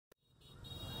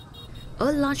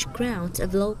A large crowd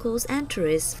of locals and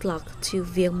tourists flock to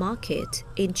Vieng Market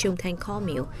in Trung Thanh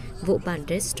Commune, Vũ Bản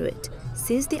District,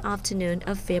 since the afternoon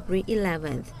of February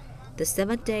 11th, the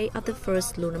 7th day of the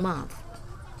first lunar month.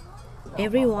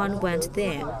 Everyone went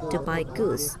there to buy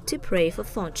goods to pray for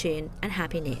fortune and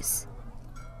happiness.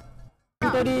 I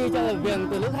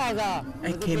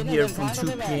came here from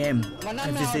 2 p.m.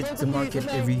 I visit the market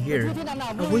every year.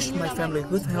 I wish my family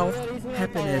good health,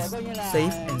 happiness,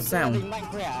 safe and sound.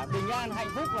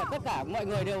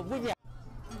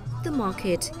 The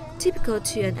market, typical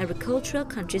to an agricultural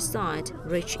countryside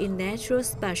rich in natural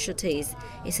specialties,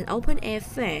 is an open-air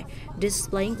fair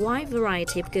displaying a wide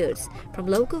variety of goods from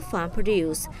local farm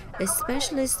produce,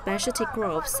 especially specialty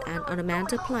crops and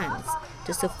ornamental plants,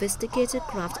 to sophisticated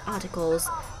craft articles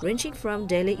ranging from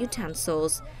daily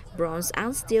utensils, bronze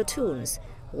and steel tools,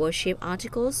 worship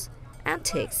articles,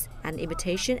 antiques and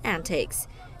imitation antiques,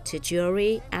 to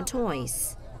jewelry and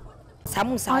toys.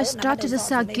 I started to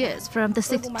sell goods from the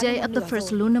 6th day of the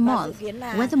first lunar month.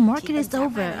 When the market is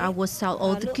over, I will sell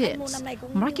all the goods.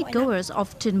 Market goers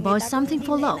often buy something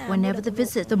for luck whenever they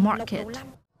visit the market.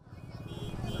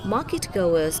 Market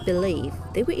goers believe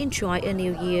they will enjoy a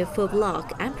new year full of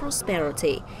luck and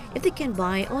prosperity if they can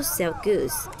buy or sell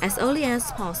goods as early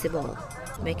as possible,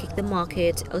 making the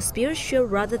market a spiritual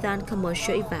rather than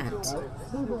commercial event.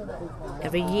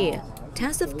 Every year,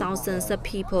 tens of thousands of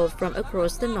people from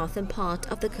across the northern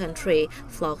part of the country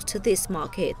flock to this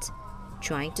market,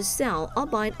 trying to sell or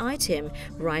buy an item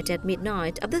right at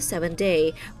midnight of the 7th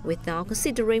day without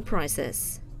considering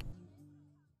prices.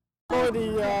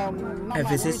 I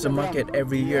visit the market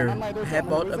every year. I have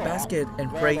bought a basket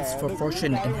and prays for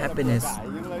fortune and happiness.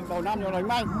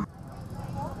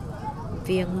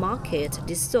 Vieng Market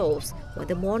dissolves when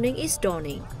the morning is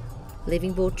dawning,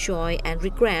 leaving both joy and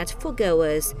regret for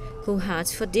goers who head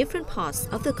for different parts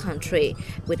of the country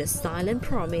with a silent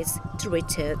promise to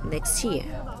return next year.